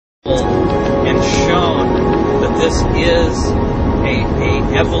and shown that this is a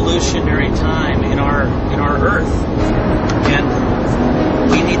evolutionary time in our Earth, and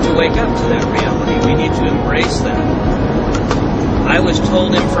we need to wake up to that reality. We need to embrace that. I was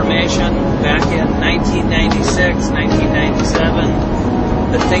told information back in 1996, 1997,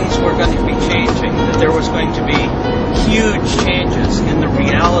 that things were going to be changing, that there was going to be huge changes in the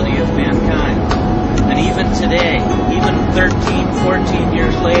reality of mankind. And even today, even 13, 14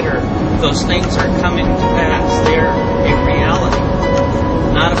 years later, those things are coming to pass. They're a reality,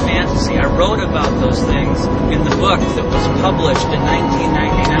 not a fantasy. I wrote about those things in the book that was published in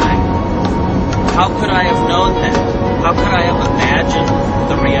 1999. How could I have known that? How could I have imagined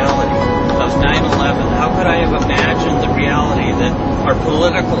the reality of 9/11? How could I have imagined the reality that our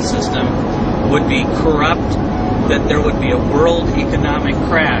political system would be corrupt, that there would be a world economic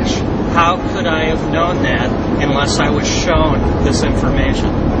crash? How could I have known that unless I was shown this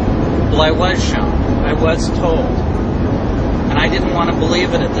information? Well, I was shown. I was told. And I didn't want to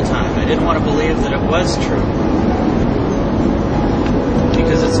believe it at the time. I didn't want to believe that it was true,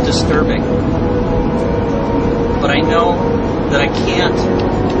 because it's disturbing. But I know that I can't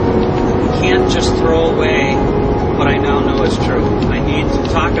just throw away what I now know is true. I need to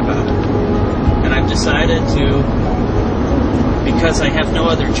talk about it. And I've decided to, because I have no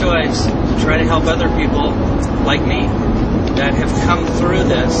other choice, to try to help other people like me that have come through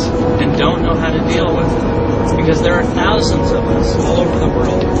this and don't know how to deal with it. Because there are thousands of us all over the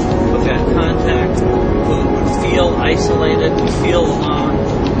world who've had contact, who feel isolated, who feel alone,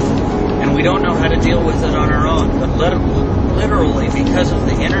 and we don't know how to deal with it on our own. But literally, because of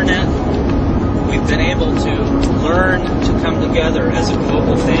the internet, we've been able to learn to come together as a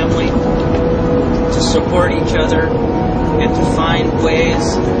global family, to support each other, and to find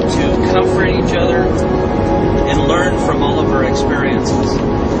ways to comfort each other and learn from all of our experiences.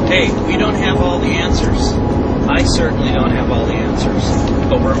 Hey, we don't have all the answers. I certainly don't have all the answers,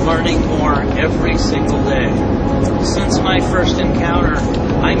 but we're learning more every single day. Since my first encounter,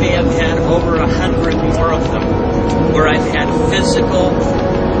 I may have had over 100 more of them, where I've had physical,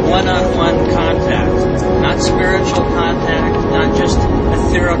 one-on-one contact, not spiritual contact, not just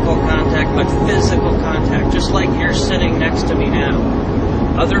etherical contact, but physical contact, just like you're sitting next to me now.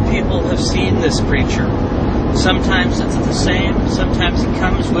 Other people have seen this creature. Sometimes it's the same, sometimes he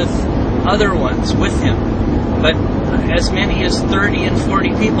comes with other ones with him. But as many as 30 and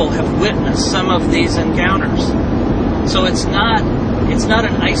 40 people have witnessed some of these encounters. So it's not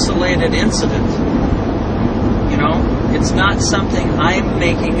an isolated incident. You know, it's not something I'm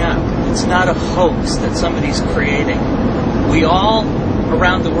making up. It's not a hoax that somebody's creating. We all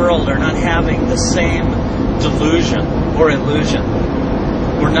around the world are not having the same delusion or illusion.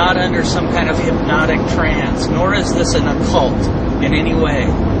 We're not under some kind of hypnotic trance, nor is this an occult in any way.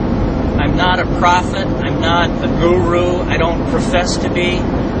 I'm not a prophet, I'm not a guru, I don't profess to be,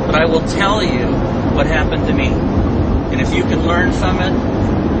 but I will tell you what happened to me. And if you can learn from it,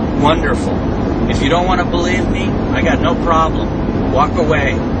 wonderful. If you don't want to believe me, I got no problem. Walk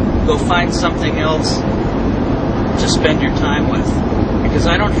away. Go find something else to spend your time with. Because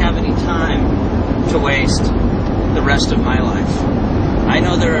I don't have any time to waste the rest of my life. I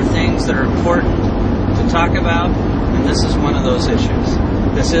know there are things that are important to talk about, and this is one of those issues.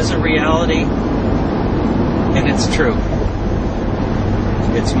 This is a reality, and it's true.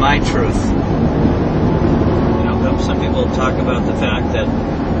 It's my truth. You know, some people talk about the fact that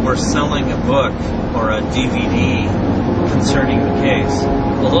we're selling a book or a DVD concerning the case.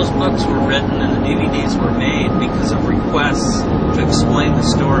 Well, those books were written and the DVDs were made because of requests to explain the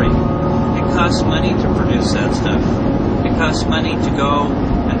story. It costs money to produce that stuff. It costs money to go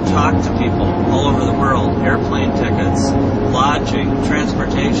and talk to people all over the world, airplane tickets, lodging,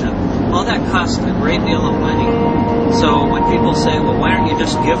 transportation. All that costs a great deal of money. So when people say, well, why aren't you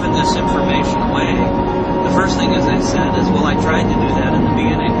just giving this information away? The first thing, as I said, is, well, I tried to do that in the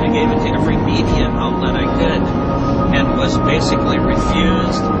beginning. I gave it to every media outlet I could and was basically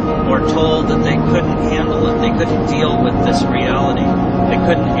refused or told that they couldn't handle it. They couldn't deal with this reality. They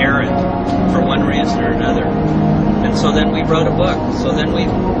couldn't air it for one reason or another. And so then we wrote a book. So then we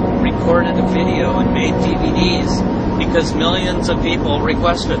recorded a video and made DVDs because millions of people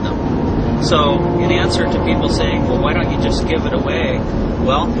requested them. So in answer to people saying, well, why don't you just give it away?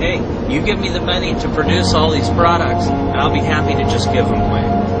 Well, hey, you give me the money to produce all these products, and I'll be happy to just give them away.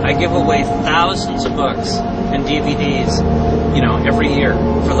 I give away thousands of books and DVDs, you know, every year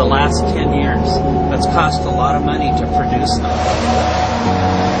for the last 10 years. That's cost a lot of money to produce them.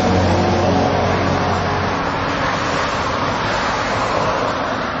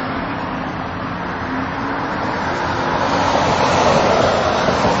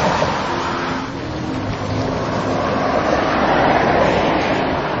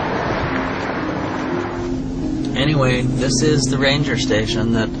 anyway, this is the ranger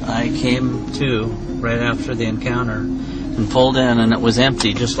station that I came to right after the encounter and pulled in, and it was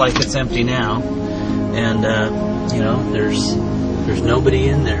empty, just like it's empty now. And you know, there's nobody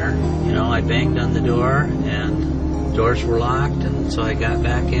in there. You know, I banged on the door and doors were locked, and so I got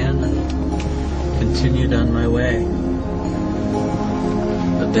back in and continued on my way.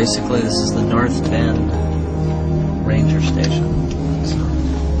 But basically this is the North Bend ranger station. So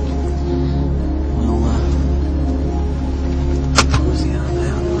we'll mosey on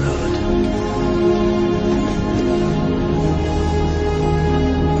down the road.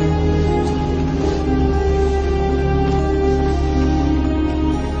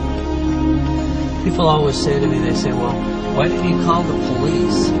 People always say to me, they say, well, why didn't you call the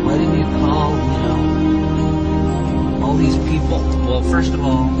police? Why didn't you call, you know, all these people? Well, first of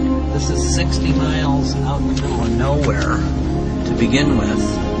all, this is 60 miles out in the middle of nowhere to begin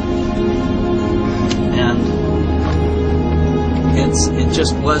with. And it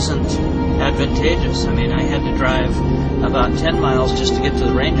just wasn't advantageous. I mean, I had to drive about 10 miles just to get to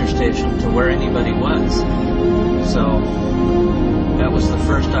the ranger station to where anybody was. So that was the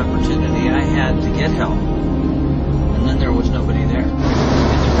first opportunity I had to get help. And then there was nobody there. In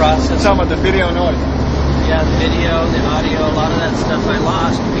the process... Talking about the video noise. Yeah, the video, the audio, a lot of that stuff I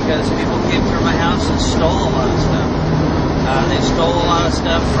lost because people came through my house and stole a lot of stuff. They stole a lot of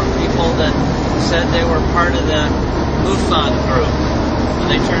stuff from people that said they were part of the MUFON group. And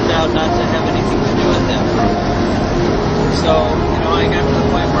they turned out not to have anything to do with that group. So, you know, I got to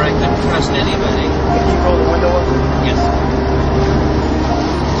the point where I couldn't trust anybody. Can you roll the window up? Yes.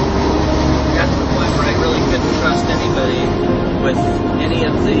 I got to the point where I really couldn't trust anybody with any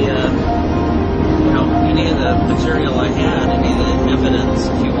of the... you know, any of the material I had, any of the evidence,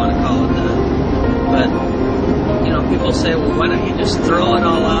 if you want to call it that. But, you know, people say, well, why don't you just throw it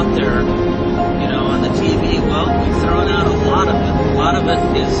all out there, you know, on the TV? Well, we've thrown out a lot of it. A lot of it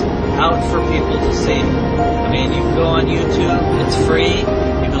is out for people to see. I mean, you can go on YouTube, it's free,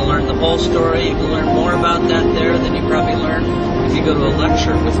 you can learn the whole story, you can learn more about that there than you probably learn if you go to a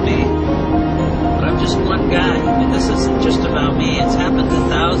lecture with me. But I'm just one guy. I mean, this isn't just about me, it's happened to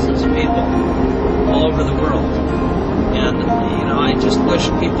thousands of people all over the world. And, you know, I just wish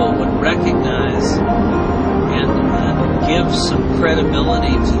people would recognize and give some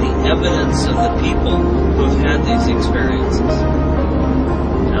credibility to the evidence of the people who've had these experiences.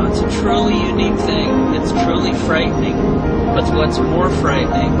 You know, it's a truly unique thing. It's truly frightening. But what's more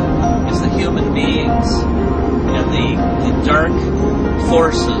frightening is the human beings and the dark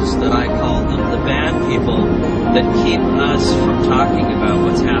forces that I call them, the bad people that keep us from talking about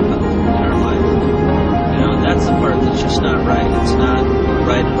what's happened in our life. You know, that's the part that's just not right. It's not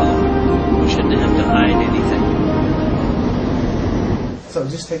right at all. We shouldn't have to hide anything. So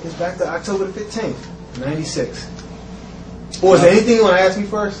just take us back to October the 15th, 96. Or is there anything you want to ask me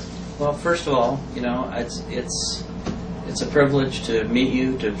first? Well, first of all, you know, it's a privilege to meet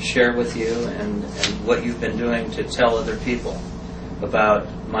you, to share with you, and what you've been doing to tell other people about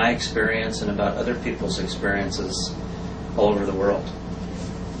my experience and about other people's experiences all over the world.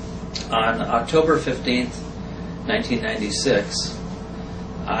 On October 15th, 1996,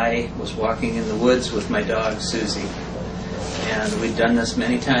 I was walking in the woods with my dog, Susie. And we'd done this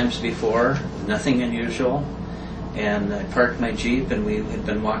many times before, nothing unusual. And I parked my Jeep, and we had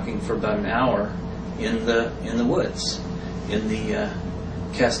been walking for about an hour in the woods, in the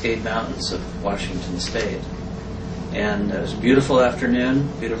Cascade Mountains of Washington State. And it was a beautiful afternoon,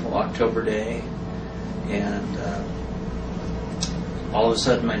 beautiful October day, and all of a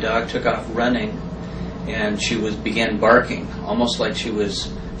sudden my dog took off running, and she began barking, almost like she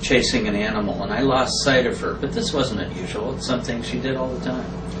was chasing an animal, and I lost sight of her. But this wasn't unusual. It's something she did all the time.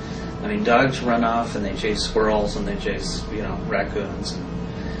 I mean, dogs run off and they chase squirrels and they chase, you know, raccoons.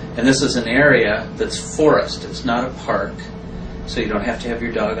 And this is an area that's forest. It's not a park, so you don't have to have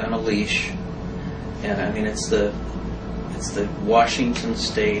your dog on a leash. And I mean, it's the Washington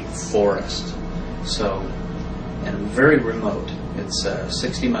State forest. So, and very remote. It's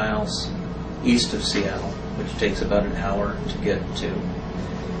 60 miles east of Seattle, which takes about an hour to get to.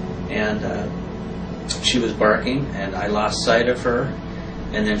 And she was barking, and I lost sight of her.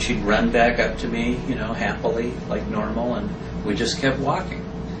 And then she'd run back up to me, you know, happily, like normal, and we just kept walking.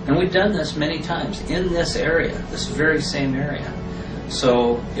 And we'd done this many times in this area, this very same area.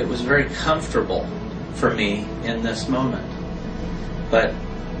 So it was very comfortable for me in this moment. But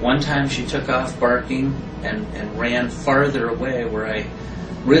one time she took off barking and ran farther away, where I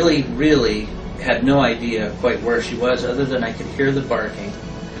really, really had no idea quite where she was, other than I could hear the barking.